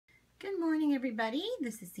Good morning, everybody.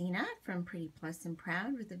 This is Zena from Pretty Plus and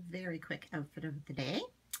Proud with a very quick outfit of the day.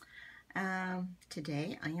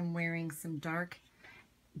 Today I am wearing some dark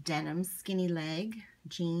denim skinny leg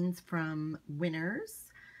jeans from Winners,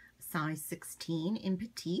 size 16 in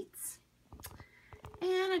petites.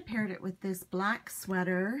 And I paired it with this black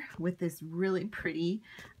sweater with this really pretty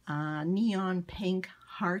neon pink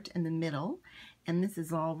heart in the middle. And this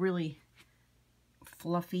is all really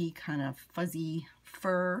fluffy, kind of fuzzy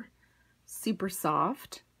fur. Super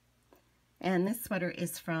soft, and this sweater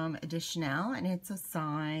is from Elle, and it's a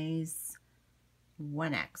size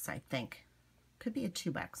 1X, I think. Could be a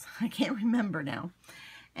 2X, I can't remember now.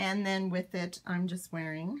 And then with it, I'm just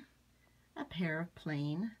wearing a pair of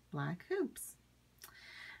plain black hoops.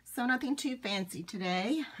 So nothing too fancy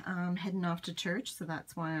today. Heading off to church, so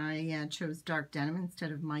that's why I chose dark denim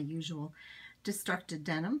instead of my usual destructed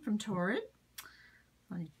denim from Ootd.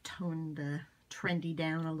 I toned the trendy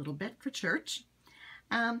down a little bit for church.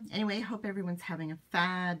 Anyway, hope everyone's having a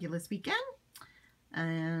fabulous weekend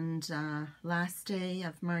and last day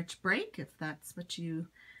of March break, if that's what you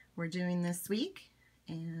were doing this week.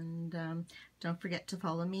 And don't forget to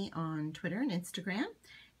follow me on Twitter and Instagram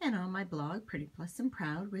and on my blog Pretty Plus and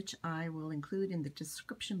Proud, which I will include in the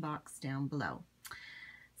description box down below.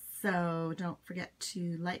 So don't forget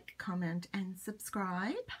to like, comment, and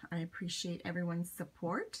subscribe. I appreciate everyone's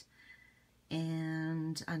support.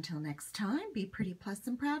 And until next time, be pretty plus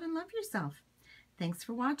and proud and love yourself. Thanks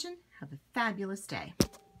for watching. Have a fabulous day.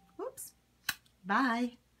 Oops.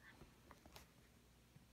 Bye.